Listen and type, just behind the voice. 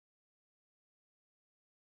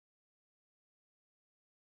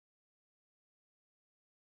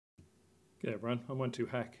G'day everyone, I'm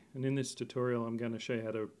One2Hack, and in this tutorial I'm going to show you how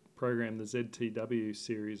to program the ZTW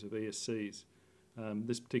series of ESCs.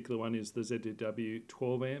 This particular one is the ZTW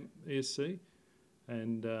 12 amp ESC,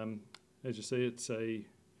 and as you see, it's a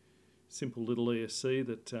simple little ESC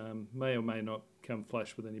that may or may not come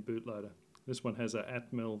flash with any bootloader. This one has an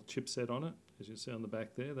Atmel chipset on it, as you see on the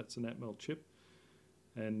back there. That's an Atmel chip,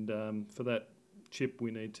 and for that chip we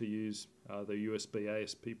need to use the USB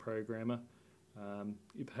ASP programmer.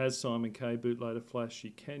 If it has SimonK bootloader flash,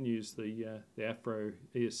 you can use the Afro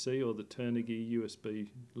ESC or the Turnigy USB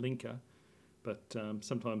linker, but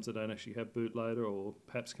sometimes they don't actually have bootloader, or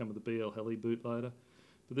perhaps come with the BLheli bootloader.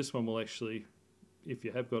 But this one will actually, if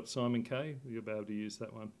you have got SimonK, you'll be able to use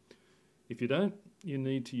that one. If you don't, you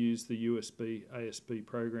need to use the USB ASP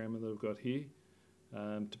programmer that I've got here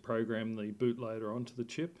to program the bootloader onto the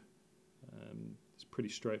chip. It's a pretty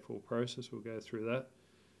straightforward process, we'll go through that.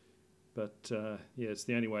 But yeah, it's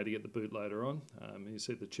the only way to get the bootloader on. You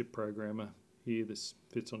see the chip programmer here, this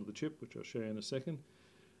fits onto the chip, which I'll show you in a second.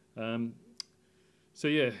 So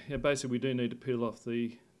yeah, basically we do need to peel off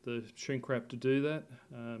the shrink wrap to do that,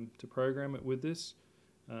 to program it with this.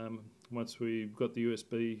 Once we've got the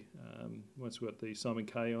USB, once we've got the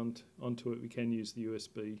SimonK onto it, we can use the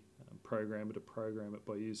USB programmer to program it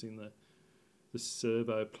by using the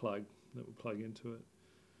servo plug that will plug into it.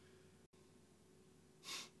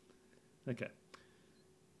 Okay,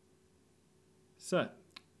 so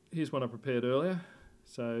here's one I prepared earlier.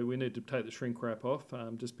 So we need to take the shrink wrap off.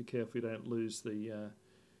 Just be careful you don't lose the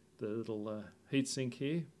little heat sink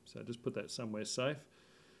here. So just put that somewhere safe.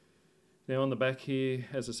 Now on the back here,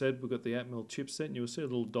 as I said, we've got the Atmel chipset, and you'll see a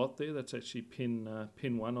little dot there. That's actually pin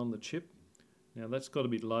 1 on the chip. Now that's got to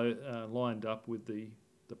be lined up with the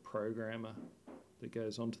programmer that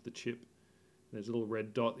goes onto the chip. There's a little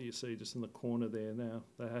red dot that you see just in the corner there. Now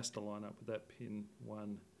that has to line up with that pin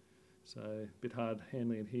 1. So a bit hard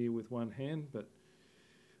handling it here with one hand, but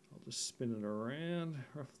I'll just spin it around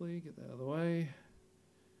roughly, get that out of the way.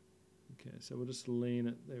 Okay, so we'll just lean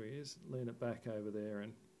it, there he is, lean it back over there,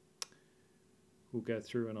 and we'll go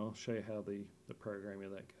through and I'll show you how the programming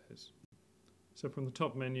of that goes. So from the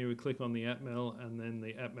top menu we click on the Atmel, and then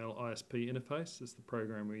the Atmel ISP interface is the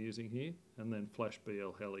program we're using here, and then flash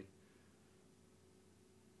BLheli.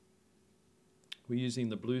 We're using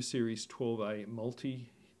the Blue Series 12A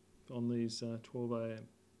multi on these 12A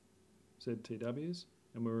ZTWs,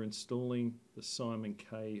 and we're installing the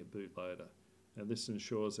SimonK bootloader. Now this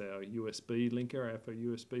ensures our USB linker, Afro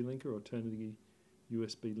USB linker or Turnigy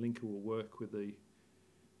USB linker will work with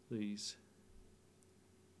these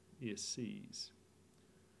ESCs.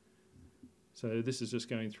 So this is just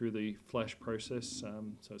going through the flash process,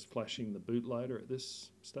 so it's flashing the bootloader at this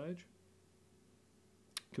stage,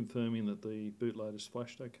 confirming that the bootloader's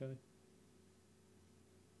flashed okay.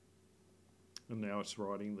 And now it's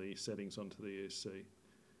writing the settings onto the ESC.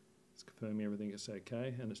 It's confirming everything is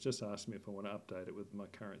okay, and it's just asked me if I want to update it with my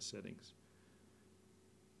current settings.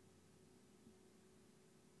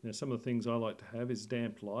 Now some of the things I like to have is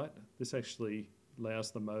damped light. This actually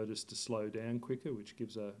allows the motors to slow down quicker, which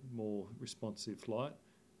gives a more responsive light.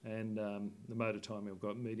 And the motor timing, I've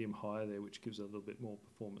got medium high there, which gives a little bit more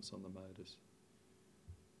performance on the motors.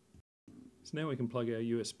 So now we can plug our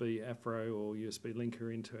USB Afro or USB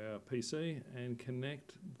linker into our PC and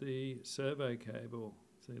connect the servo cable.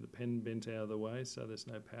 See the pen bent out of the way, so there's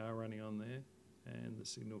no power running on there, and the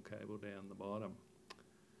signal cable down the bottom.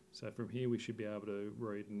 So from here we should be able to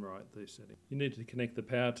read and write these settings. You need to connect the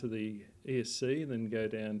power to the ESC, then go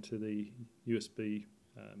down to the USB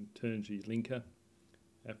Turnigy linker,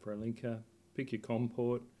 Afro linker, pick your COM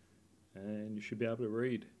port, and you should be able to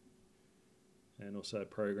read and also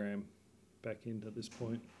program back into this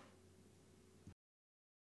point.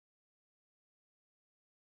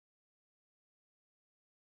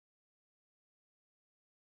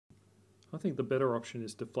 I think the better option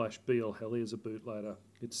is to flash BLheli as a bootloader.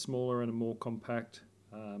 It's smaller and more compact.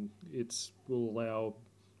 It will allow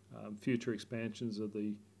future expansions of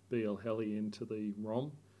the BLheli into the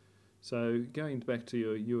ROM. So going back to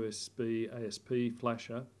your USB ASP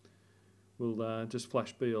flasher, we'll just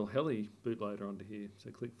flash BLheli bootloader onto here. So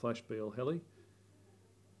click Flash BLheli,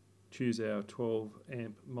 choose our 12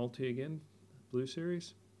 amp multi again, Blue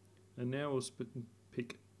Series, and now we'll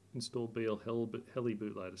pick Install BLheli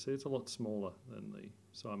bootloader. See, it's a lot smaller than the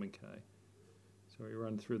SimonK. So we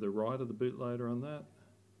run through the right of the bootloader on that.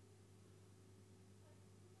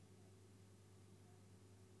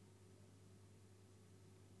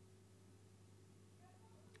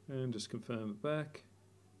 And just confirm it back.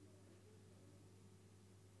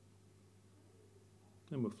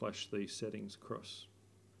 And we'll flash the settings across.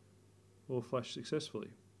 All flashed successfully.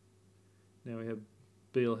 Now we have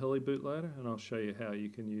BLheli bootloader, and I'll show you how you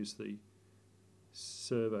can use the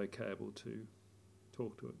servo cable to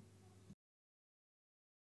talk to it.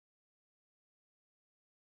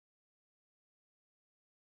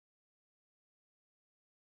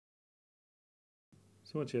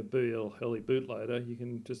 So once you have BLheli bootloader, you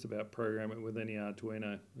can just about program it with any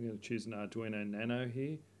Arduino. I'm going to choose an Arduino Nano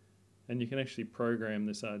here, and you can actually program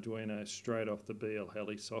this Arduino straight off the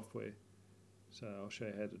BLheli software. So I'll show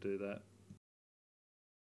you how to do that.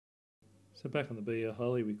 So back on the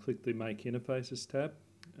BLheli, we click the Make Interfaces tab,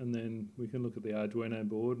 and then we can look at the Arduino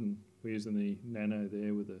board, and we're using the Nano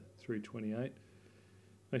there with a 328.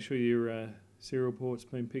 Make sure your serial port's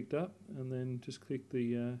been picked up, and then just click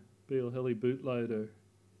the BLheli bootloader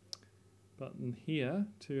button here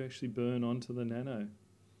to actually burn onto the Nano.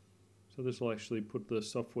 So this will actually put the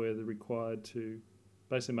software that required to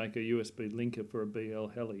basically make a USB linker for a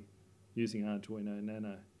BLheli using Arduino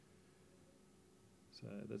Nano. So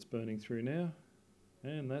that's burning through now,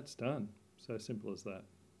 and that's done. So simple as that.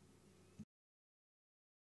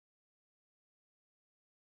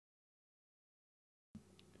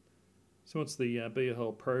 So once the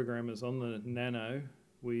BLheli program is on the Nano,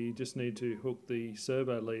 we just need to hook the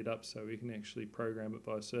servo lead up so we can actually program it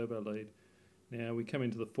by servo lead. Now we come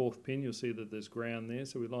into the 4th pin, you'll see that there's ground there,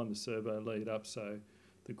 so we line the servo lead up so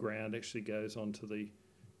the ground actually goes onto the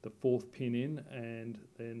 4th pin in, and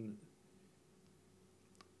then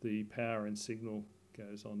the power and signal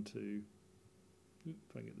goes on to, if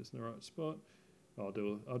I can get this in the right spot, I'll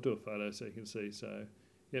do a photo so you can see. So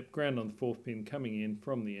yep, ground on the 4th pin coming in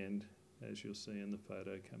from the end, as you'll see in the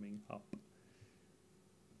photo coming up.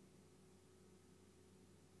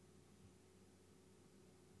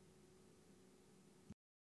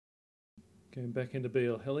 Going back into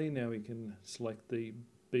BLheli, now we can select the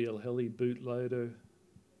BLheli bootloader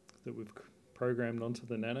that we've programmed onto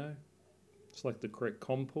the Nano, select the correct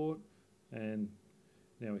COM port, and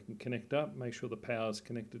now we can connect up, make sure the power is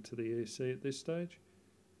connected to the ESC at this stage.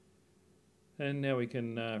 And now we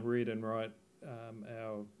can read and write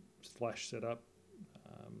our flash setup.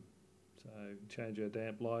 So change our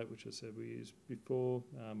damp light, which I said we used before.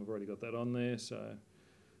 I've already got that on there, so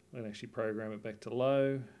I can actually program it back to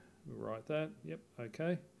low. We'll write that, yep,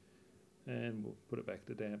 okay, and we'll put it back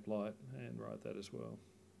to damp light and write that as well.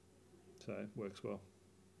 So it works well.